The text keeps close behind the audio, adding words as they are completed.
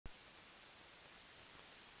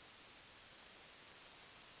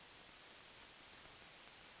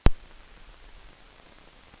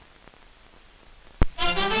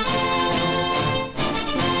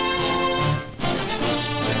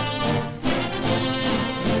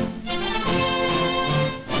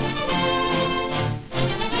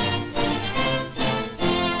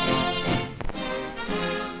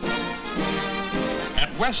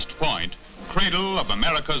will of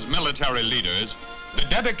America's military leaders, the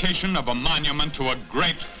dedication of a monument to a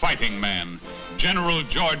great fighting man, General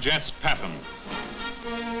George S. Patton.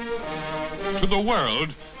 To the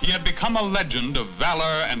world, he had become a legend of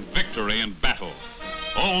valor and victory in battle.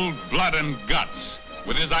 Old blood and guts,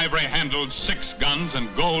 with his ivory-handled 6 guns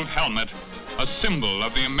and gold helmet, a symbol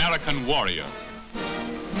of the American warrior.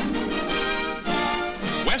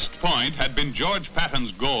 West Point had been George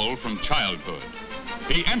Patton's goal from childhood.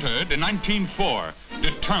 He entered in 1904,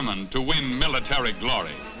 determined to win military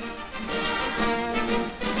glory.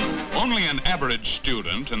 Only an average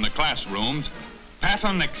student in the classrooms,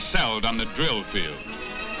 Patton excelled on the drill field.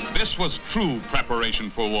 This was true preparation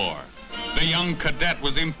for war. The young cadet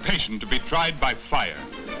was impatient to be tried by fire.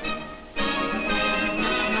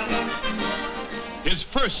 His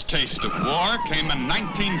first taste of war came in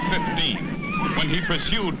 1915, when he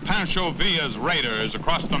pursued Pancho Villa's raiders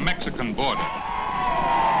across the Mexican border.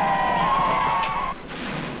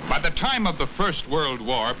 By the time of the First World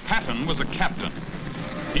War, Patton was a captain.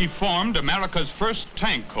 He formed America's first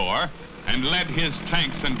tank corps and led his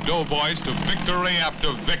tanks and doughboys to victory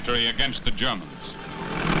after victory against the Germans.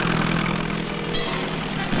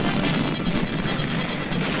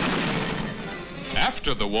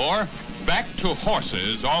 After the war, back to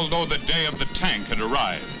horses, although the day of the tank had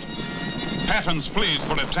arrived. Patton's pleas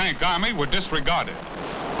for a tank army were disregarded,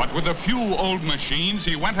 but with a few old machines,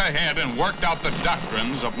 he went ahead and worked out the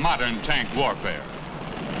doctrines of modern tank warfare.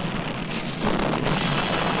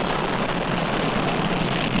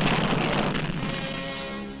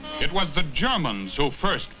 It was the Germans who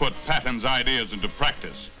first put Patton's ideas into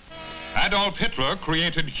practice. Adolf Hitler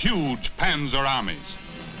created huge panzer armies.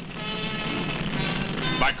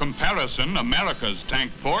 By comparison, America's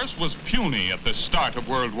tank force was puny at the start of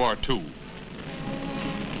World War II.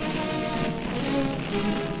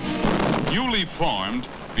 Newly formed,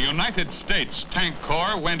 the United States Tank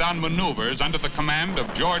Corps went on maneuvers under the command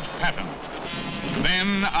of George Patton.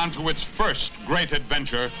 Then onto its first great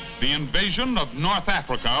adventure, the invasion of North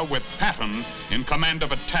Africa with Patton in command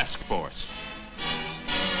of a task force.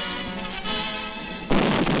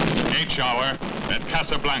 H-hour at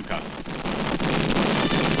Casablanca.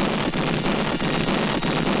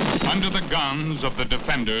 Under the guns of the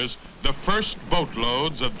defenders, the first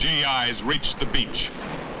boatloads of GIs reached the beach.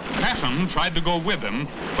 Patton tried to go with them,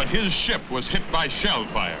 but his ship was hit by shell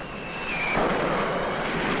fire.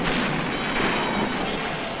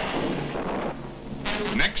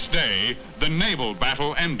 Next day, the naval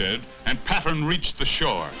battle ended and Patton reached the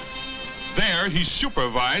shore. There, he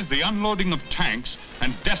supervised the unloading of tanks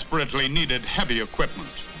and desperately needed heavy equipment.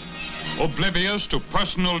 Oblivious to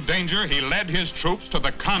personal danger, he led his troops to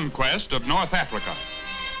the conquest of North Africa.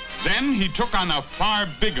 Then he took on a far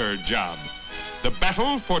bigger job, the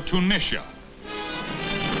battle for Tunisia.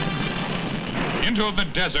 Into the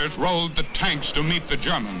desert rolled the tanks to meet the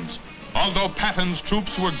Germans. Although Patton's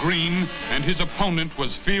troops were green and his opponent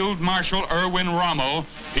was Field Marshal Erwin Rommel,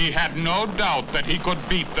 he had no doubt that he could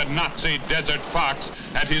beat the Nazi Desert Fox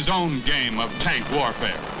at his own game of tank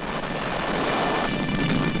warfare.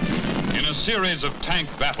 In a series of tank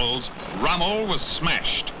battles, Rommel was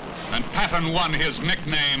smashed, and Patton won his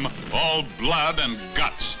nickname, All Blood and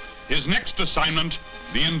Guts. His next assignment,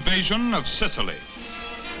 the Invasion of Sicily.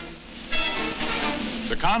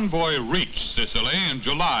 The convoy reached Sicily in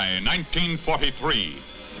July 1943.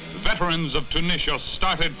 The veterans of Tunisia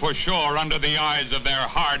started for shore under the eyes of their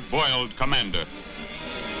hard-boiled commander.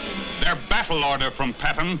 Their battle order from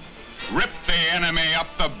Patton, rip the enemy up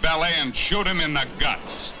the belly and shoot him in the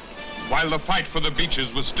guts. While the fight for the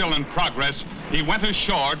beaches was still in progress, he went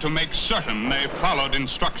ashore to make certain they followed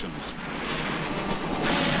instructions.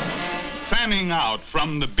 Fanning out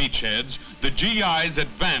from the beachheads, the GIs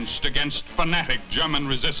advanced against fanatic German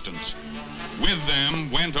resistance. With them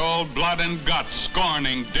went All Blood and Guts,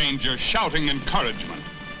 scorning danger, shouting encouragement.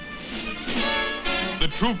 The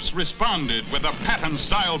troops responded with a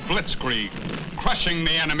Patton-style blitzkrieg. Crushing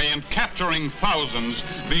the enemy and capturing thousands,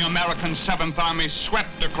 the American 7th Army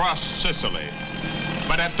swept across Sicily.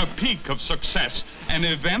 But at the peak of success, an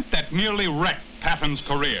event that nearly wrecked Patton's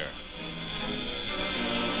career.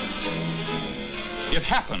 It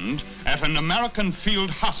happened at an American field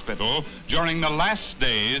hospital during the last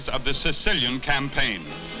days of the Sicilian campaign,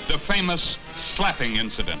 the famous slapping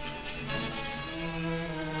incident.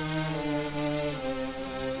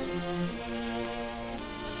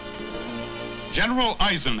 General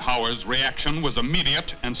Eisenhower's reaction was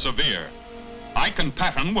immediate and severe. Ike and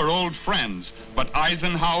Patton were old friends, but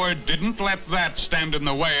Eisenhower didn't let that stand in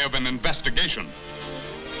the way of an investigation.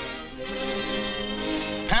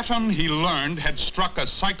 Patton, he learned, had struck a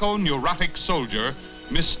psychoneurotic soldier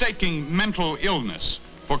mistaking mental illness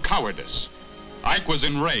for cowardice. Ike was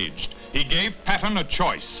enraged. He gave Patton a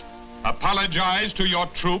choice: apologize to your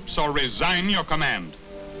troops or resign your command.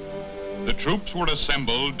 The troops were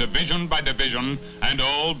assembled division by division, and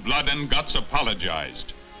Old Blood and Guts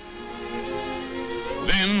apologized.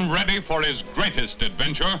 Then, ready for his greatest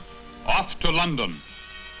adventure, off to London.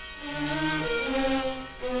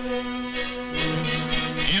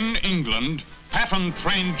 In England, Patton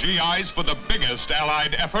trained GIs for the biggest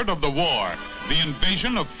Allied effort of the war, the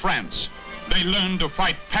invasion of France. They learned to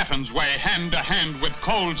fight Patton's way, hand to hand, with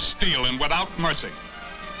cold steel and without mercy.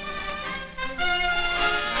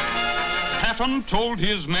 Patton told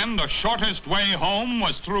his men the shortest way home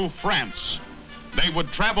was through France. They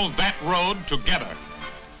would travel that road together.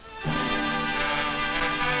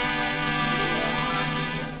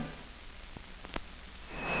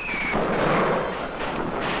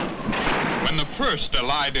 When the first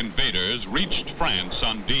Allied invaders reached France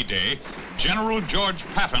on D-Day, General George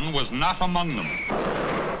Patton was not among them.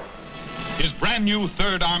 His brand new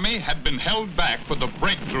Third Army had been held back for the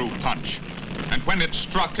breakthrough punch, and when it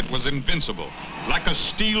struck, it was invincible. Like a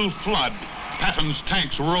steel flood, Patton's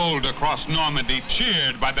tanks rolled across Normandy,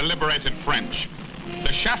 cheered by the liberated French.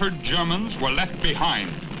 The shattered Germans were left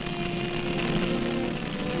behind.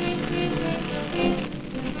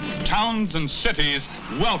 Towns and cities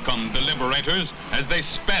welcomed the liberators as they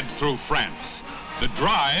sped through France. The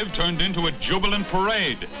drive turned into a jubilant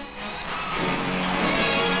parade.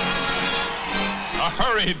 A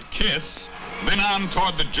hurried kiss, then on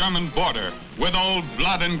toward the German border, with Old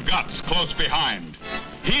Blood and Guts close behind.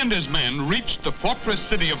 He and his men reached the fortress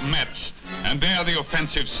city of Metz, and there the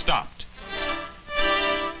offensive stopped.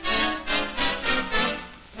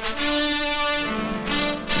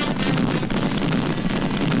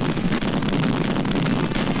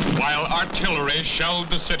 While artillery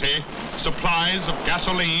shelled the city, supplies of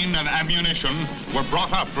gasoline and ammunition were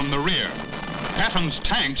brought up from the rear. Patton's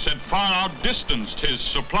tanks had far outdistanced his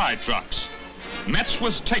supply trucks. Metz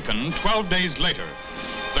was taken 12 days later,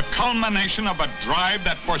 the culmination of a drive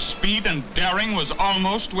that for speed and daring was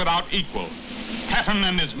almost without equal. Patton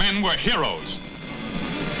and his men were heroes.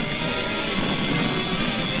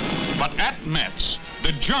 But at Metz,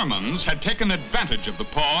 the Germans had taken advantage of the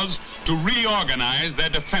pause to reorganize their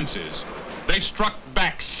defenses. They struck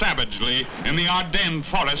back savagely in the Ardennes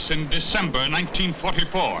forests in December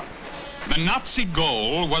 1944. The Nazi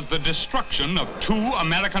goal was the destruction of 2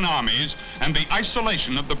 American armies and the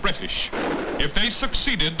isolation of the British. If they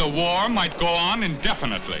succeeded, the war might go on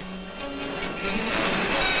indefinitely.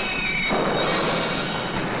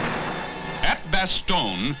 At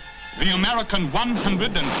Bastogne, the American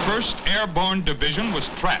 101st Airborne Division was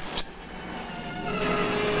trapped.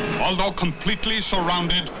 Although completely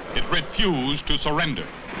surrounded, it refused to surrender.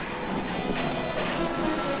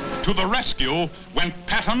 To the rescue went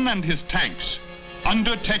Patton and his tanks,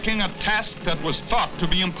 undertaking a task that was thought to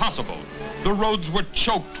be impossible. The roads were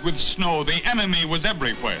choked with snow. The enemy was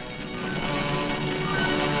everywhere.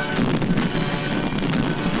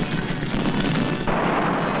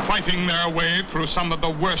 Fighting their way through some of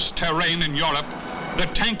the worst terrain in Europe, the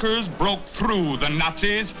tankers broke through the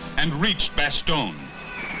Nazis and reached Bastogne.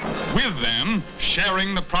 With them,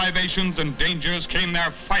 sharing the privations and dangers, came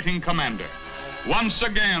their fighting commander. Once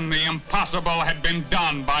again, the impossible had been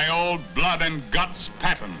done by Old Blood and Guts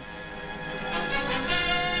Patton.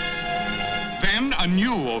 Then a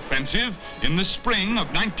new offensive in the spring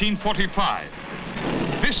of 1945.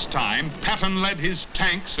 This time, Patton led his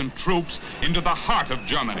tanks and troops into the heart of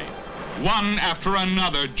Germany. One after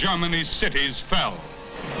another, Germany's cities fell.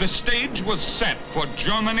 The stage was set for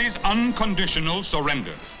Germany's unconditional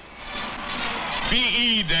surrender.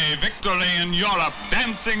 VE Day, victory in Europe,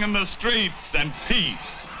 dancing in the streets, and peace.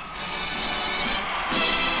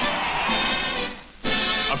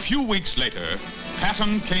 A few weeks later,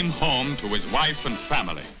 Patton came home to his wife and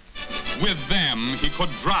family. With them, he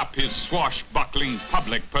could drop his swashbuckling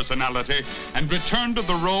public personality and return to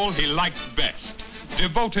the role he liked best,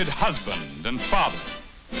 devoted husband and father.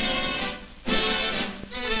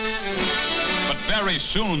 But very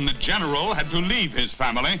soon, the general had to leave his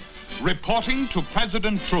family. Reporting to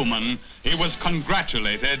President Truman, he was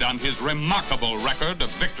congratulated on his remarkable record of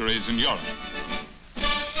victories in Europe.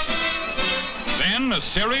 Then a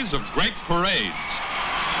series of great parades.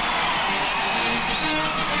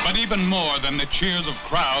 But even more than the cheers of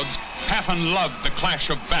crowds, Patton loved the clash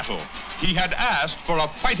of battle. He had asked for a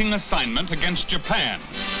fighting assignment against Japan.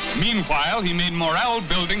 Meanwhile, he made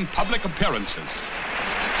morale-building public appearances.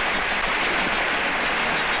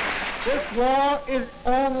 This war is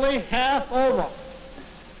only half over.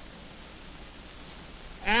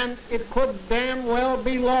 and it could damn well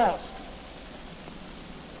be lost.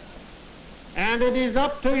 And it is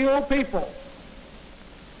up to you people,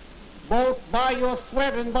 both by your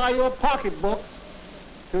sweat and by your pocketbooks,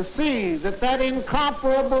 to see that that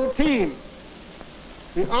incomparable team,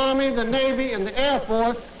 the Army, the Navy, and the Air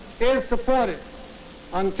Force, is supported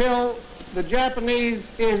until the Japanese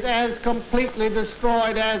is as completely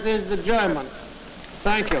destroyed as is the German.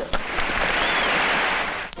 Thank you.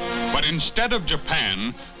 But instead of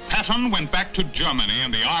Japan, Patton went back to Germany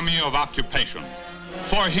and the Army of Occupation.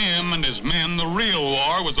 For him and his men, the real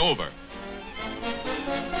war was over.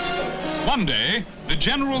 One day, the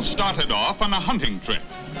general started off on a hunting trip.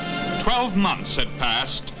 12 months had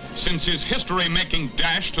passed since his history-making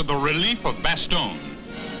dash to the relief of Bastogne.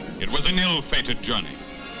 It was an ill-fated journey.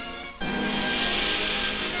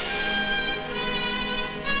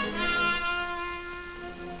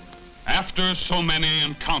 After so many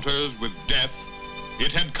encounters with death,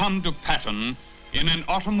 it had come to Patton in an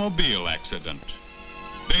automobile accident.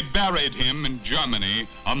 They buried him in Germany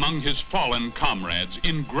among his fallen comrades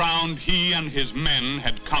in ground he and his men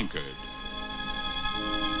had conquered.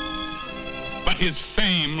 But his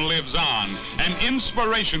fame lives on, an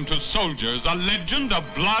inspiration to soldiers, a legend of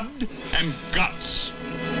blood and guts.